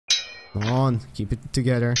Come on, keep it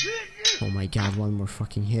together. Oh my god, one more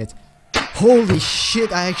fucking hit. Holy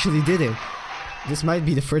shit, I actually did it. This might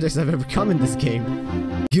be the furthest I've ever come in this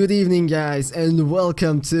game. Good evening, guys, and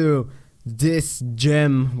welcome to this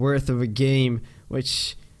gem worth of a game,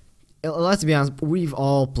 which, let's be honest, we've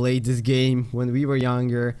all played this game when we were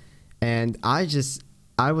younger, and I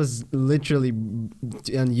was literally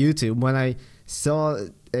on YouTube when I saw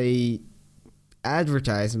a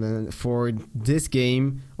advertisement for this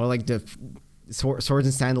game, or like the Swords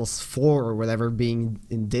and Sandals 4 or whatever being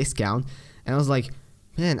in discount, and I was like,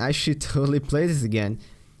 man, I should totally play this again.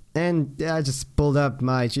 And yeah, I just pulled up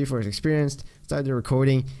my GeForce Experience, started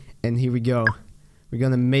recording, and here we go. We're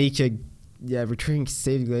gonna make a returning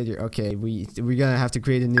save gladiator. Okay, we're gonna have to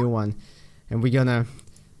create a new one, and we're gonna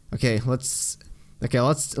let's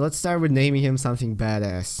start with naming him something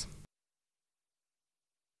badass.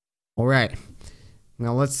 All right,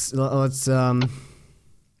 now let's oh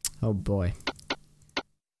boy,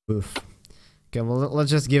 oof. Okay, well, let's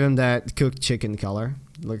just give him that cooked chicken color.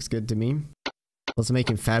 Looks good to me. Let's make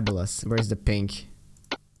him fabulous. Where's the pink?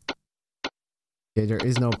 Okay, there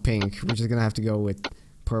is no pink. We're just gonna have to go with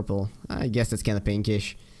purple. I guess that's kind of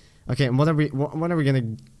pinkish. Okay, what are we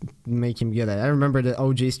gonna make him good at? I remember the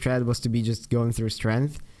OG strat was to be just going through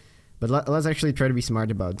strength, but let's actually try to be smart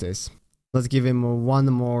about this. Let's give him one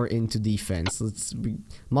more into defense.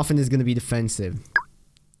 Muffin is gonna be defensive.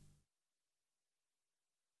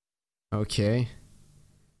 Okay.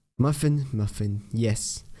 Muffin,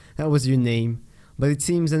 yes. That was your name. But it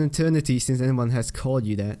seems an eternity since anyone has called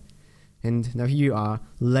you that. And now here you are,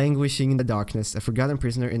 languishing in the darkness, a forgotten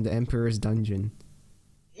prisoner in the Emperor's dungeon.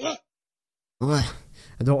 A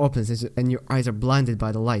door opens and your eyes are blinded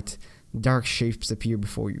by the light. Dark shapes appear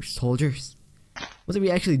before you. Soldiers? What did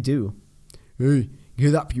we actually do? Hey,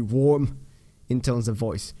 get up, you worm! Intones a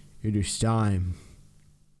voice. It is time.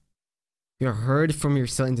 You're herded from your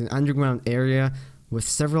cell into an underground area with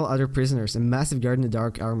several other prisoners, a massive guard in the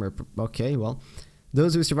dark armor. Okay, well,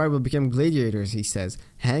 those who survive will become gladiators, he says.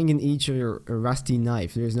 Hang in each of your rusty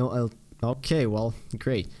knife. There's no okay, well,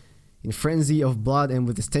 great. In frenzy of blood and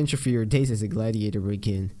with the stench of your days as a gladiator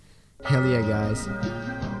begin. Hell yeah, guys.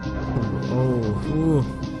 Ooh.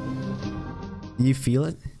 Do you feel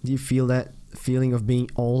it? Do you feel that feeling of being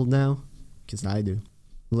old now? Because I do.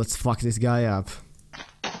 Let's fuck this guy up.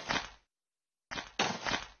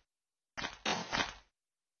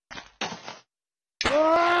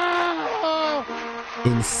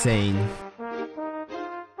 Insane.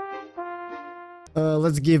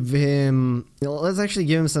 Let's actually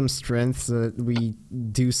give him some strength so that we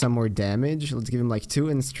do some more damage. Let's give him like 2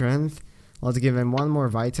 in strength. Let's give him 1 more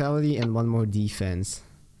vitality and 1 more defense.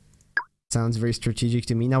 Sounds very strategic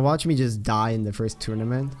to me. Now watch me just die in the first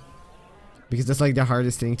tournament, because that's like the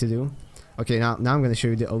hardest thing to do. Okay, now I'm gonna show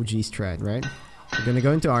you the OG strat, right? We're gonna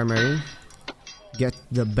go into armory, get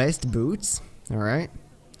the best boots, alright?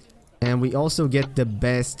 And we also get the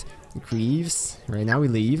best greaves. Right now we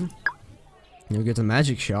leave. And we go to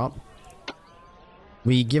magic shop.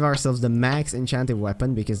 We give ourselves the max enchanted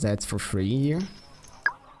weapon because that's for free here.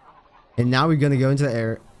 And now we're gonna go into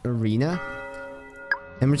the arena.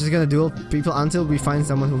 And we're just gonna duel people until we find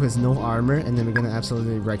someone who has no armor. And then we're gonna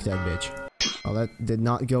absolutely wreck that bitch. Oh, that did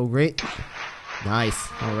not go great. Nice.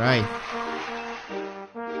 Alright.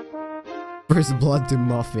 First blood to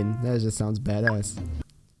Muffin. That just sounds badass.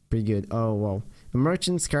 Pretty good. Oh, whoa. A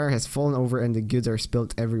merchant's car has fallen over and the goods are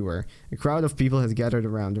spilled everywhere. A crowd of people has gathered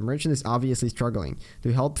around. The merchant is obviously struggling. Do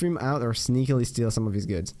we help him out or sneakily steal some of his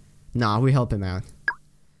goods? Nah, we help him out.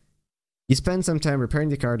 You spend some time repairing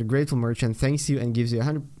the car. The grateful merchant thanks you and gives you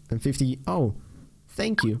 150. Oh,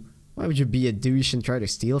 thank you. Why would you be a douche and try to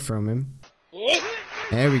steal from him?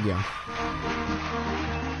 There we go.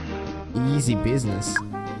 Easy business.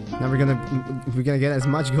 Now we're gonna get as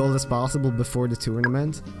much gold as possible before the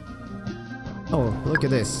tournament. Oh, look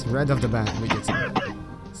at this! Right off the bat, we get some.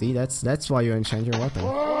 See, that's why you enchant your weapon.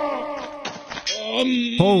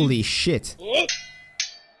 Holy shit!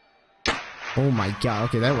 Oh my god!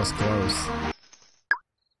 Okay, that was close.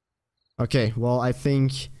 Okay, well I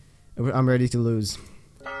think I'm ready to lose.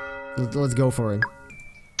 Let's go for it.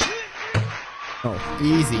 Oh,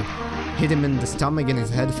 easy! Hit him in the stomach and his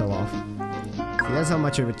head fell off. See, that's how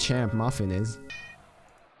much of a champ Muffin is.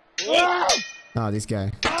 Oh, this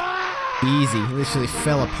guy. Easy. Literally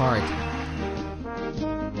fell apart.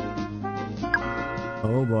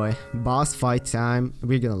 Oh boy. Boss fight time.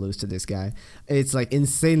 We're gonna lose to this guy. It's like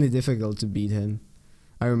insanely difficult to beat him.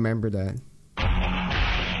 I remember that.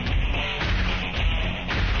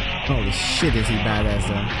 Holy shit, is he badass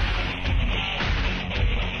though.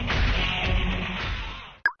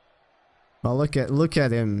 Well, look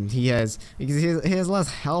at him. He has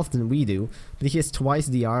less health than we do, but he has twice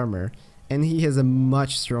the armor, and he has a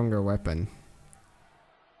much stronger weapon.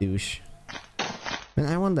 Douche. Man,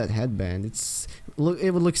 I want that headband. It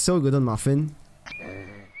would look so good on Muffin.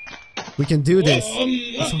 We can do this.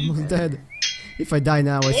 It's almost dead. If I die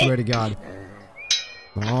now, I swear to God.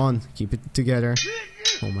 Come on, keep it together.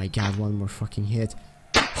 Oh my God, one more fucking hit.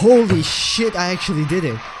 Holy shit, I actually did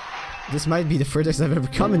it. This might be the furthest I've ever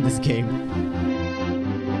come in this game.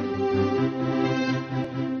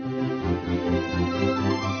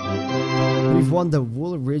 We've won the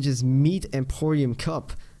Woolridge's Meat Emporium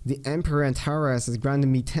Cup. The Emperor Antares has granted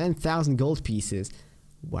me 10,000 gold pieces.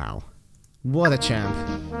 Wow. What a champ.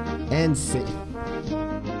 And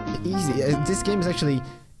easy. This game is actually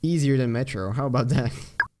easier than Metro. How about that?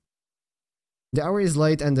 The hour is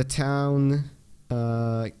late and the town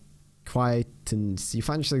quietens. You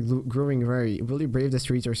find yourself growing weary. Will you brave the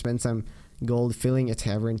streets or spend some gold filling a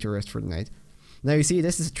tavern to rest for the night? Now you see,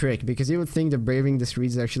 this is a trick, because you would think that braving the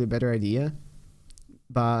streets is actually a better idea.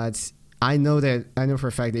 But I know for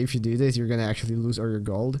a fact that if you do this, you're gonna actually lose all your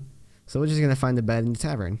gold. So we're just gonna find a bed in the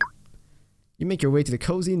tavern. You make your way to the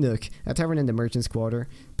Cozy Nook, a tavern in the merchant's quarter.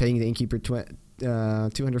 Paying the innkeeper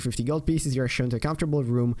 250 gold pieces, you are shown to a comfortable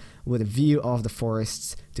room with a view of the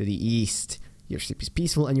forests to the east. Your sleep is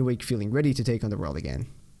peaceful and you wake feeling ready to take on the world again.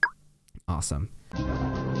 Awesome.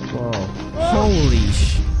 Whoa. Holy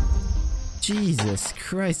Jesus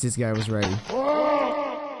Christ, this guy was ready.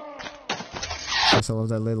 I also love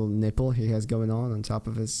that little nipple he has going on top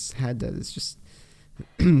of his head. That is just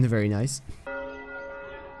very nice.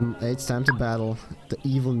 It's time to battle the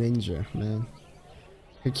evil ninja, man.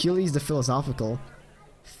 Hercules the Philosophical,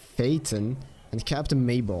 Phaeton, and Captain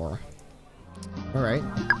Maybor. Alright,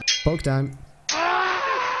 poke time.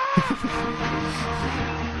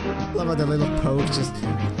 Love how the little poke just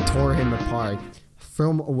tore him apart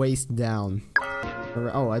from waist down.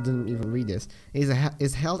 Oh, I didn't even read this. It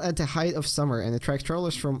is held at the height of summer and attracts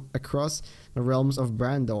travelers from across the realms of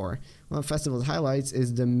Brandor. One of the festival's highlights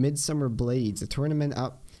is the Midsummer Blades, a tournament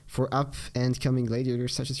for up-and-coming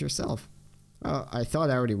gladiators such as yourself. I thought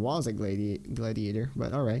I already was a gladiator,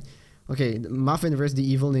 but alright. Okay, Muffin versus the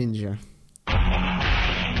evil ninja.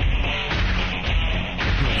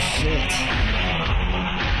 Oh shit.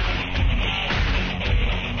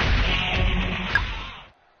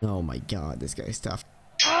 Oh my God, this guy's tough.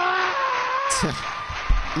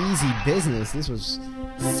 Easy business. This was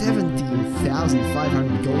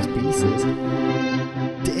 17,500 gold pieces.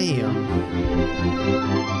 Damn.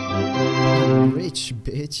 I'm rich,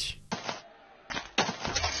 bitch.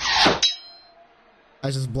 I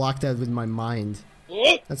just blocked that with my mind.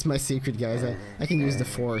 That's my secret, guys. I can use the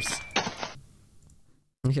force.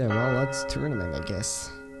 Okay, well, let's tournament, I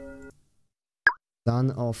guess. Son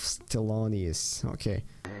of Stellonius. Okay.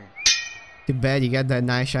 Too bad you got that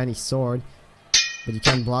nice shiny sword, but you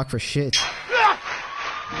can't block for shit.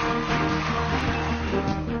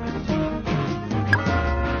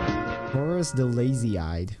 Horus the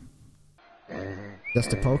Lazy-Eyed.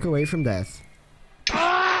 Just a poke away from death.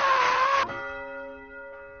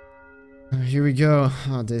 Here we go.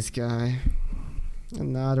 Oh, this guy.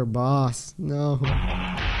 Another boss. No.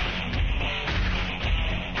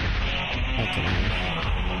 Okay.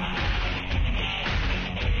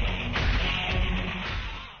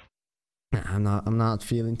 I'm not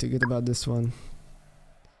feeling too good about this one.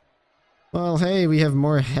 Well, hey, we have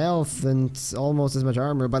more health and almost as much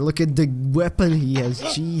armor, but look at the weapon he has.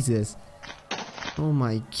 Jesus. Oh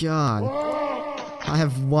my God. I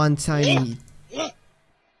have one tiny...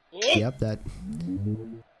 Yep, that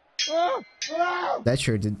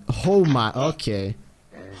sure did. Oh my, okay.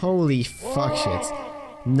 Holy fuck shit.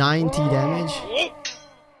 90 damage?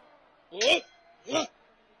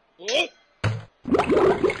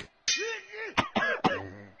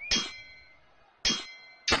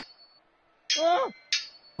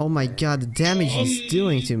 Oh my God, the damage he's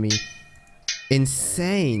doing to me.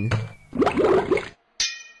 Insane.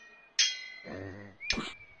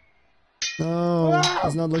 No,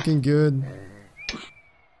 it's not looking good.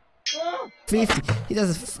 50.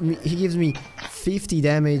 He gives me 50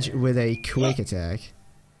 damage with a quick attack.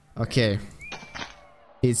 Okay.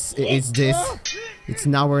 It's this. It's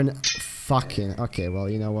now we're in fucking. Okay, well,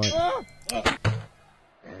 you know what?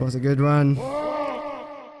 Was a good run.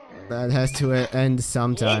 That has to end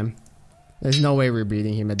sometime. There's no way we're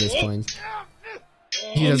beating him at this point.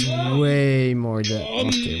 He does way more than.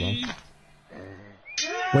 Okay, well.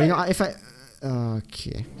 Well, you know, if I...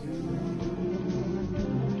 Okay.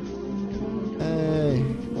 Hey,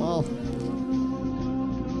 well.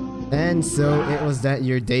 And so it was that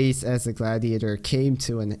your days as a gladiator came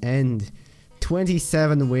to an end.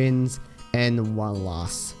 27 wins and 1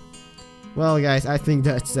 loss. Well guys, I think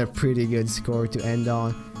that's a pretty good score to end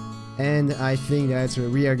on. And I think that's where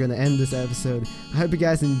we are gonna end this episode. I hope you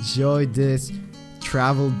guys enjoyed this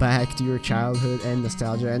travel back to your childhood and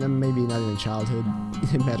nostalgia, and maybe not even childhood,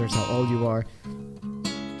 it matters how old you are.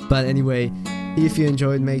 But anyway, if you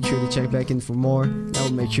enjoyed, make sure to check back in for more. I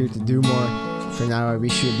will make sure to do more. For now, I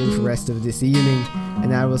wish you a beautiful rest of this evening,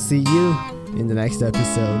 and I will see you in the next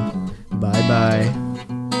episode. Bye bye.